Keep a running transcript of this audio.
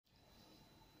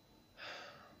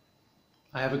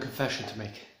I have a confession to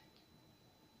make.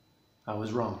 I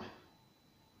was wrong.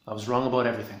 I was wrong about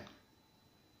everything.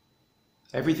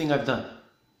 Everything I've done.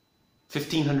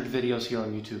 1,500 videos here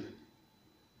on YouTube.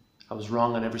 I was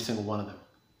wrong on every single one of them.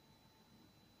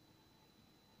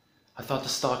 I thought the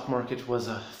stock market was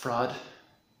a fraud,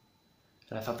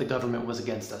 and I thought the government was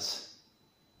against us.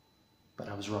 But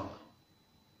I was wrong.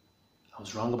 I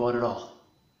was wrong about it all.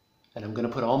 And I'm going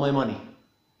to put all my money,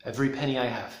 every penny I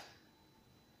have,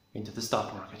 into the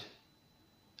stock market.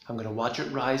 I'm going to watch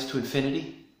it rise to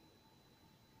infinity,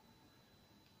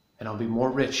 and I'll be more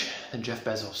rich than Jeff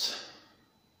Bezos.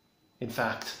 In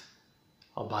fact,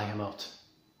 I'll buy him out.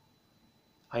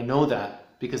 I know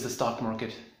that because the stock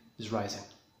market is rising.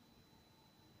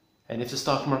 And if the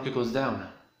stock market goes down,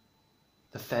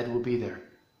 the Fed will be there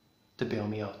to bail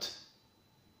me out.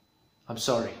 I'm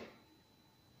sorry.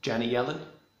 Janet Yellen,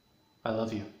 I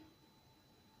love you.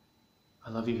 I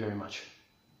love you very much.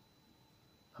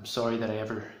 I'm sorry that I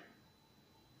ever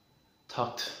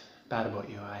talked bad about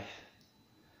you. I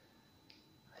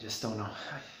just don't know.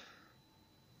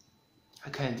 I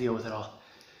can't deal with it all.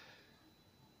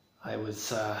 I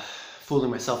was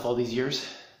fooling myself all these years.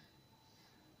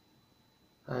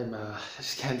 I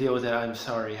just can't deal with it. I'm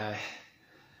sorry.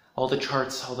 All the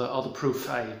charts, all the proof,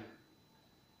 I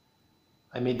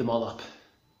made them all up.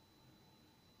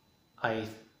 I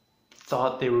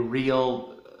thought they were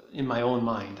real in my own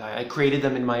mind. I created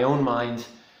them in my own mind,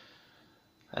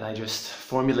 and I just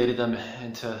formulated them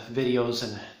into videos,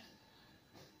 and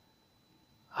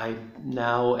I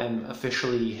now am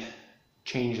officially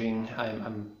changing.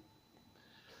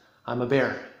 I'm a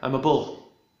bear. I'm a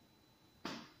bull.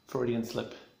 Freudian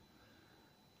slip.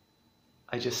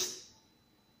 I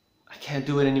can't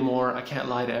do it anymore. I can't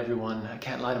lie to everyone. I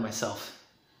can't lie to myself.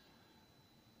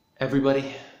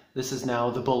 Everybody, this is now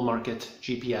the bull market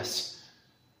GPS.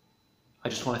 I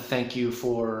just want to thank you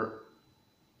for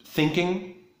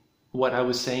thinking what I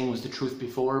was saying was the truth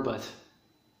before, but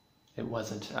it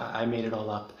wasn't. I made it all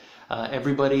up.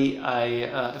 Everybody, I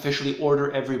officially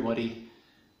order everybody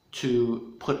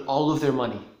to put all of their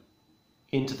money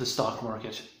into the stock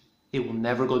market. It will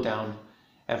never go down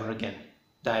ever again.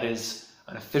 That is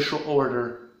an official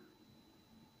order.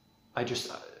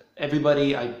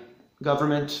 Everybody,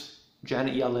 government,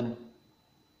 Janet Yellen,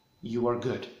 you are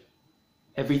good.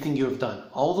 Everything you have done.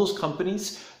 All those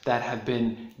companies that have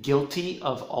been guilty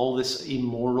of all this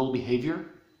immoral behavior.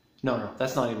 No,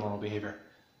 that's not immoral behavior.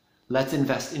 Let's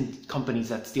invest in companies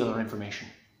that steal our information.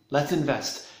 Let's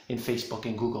invest in Facebook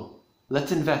and Google.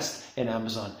 Let's invest in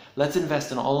Amazon. Let's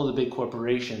invest in all of the big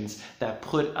corporations that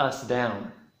put us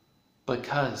down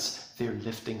because they're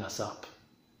lifting us up.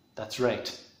 That's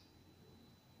right.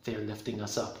 They're lifting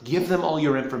us up. Give them all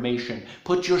your information.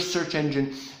 Put your search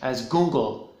engine as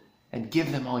Google and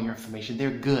give them all your information.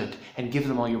 They're good, and give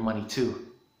them all your money too.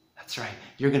 That's right.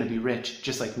 You're going to be rich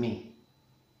just like me.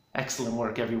 Excellent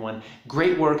work, everyone.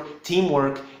 Great work,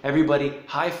 teamwork. Everybody,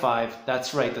 high five.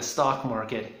 That's right. The stock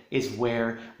market is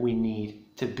where we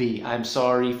need to be. I'm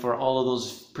sorry for all of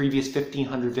those previous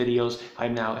 1,500 videos.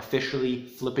 I'm now officially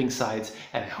flipping sides,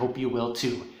 and I hope you will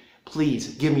too.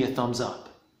 Please give me a thumbs up.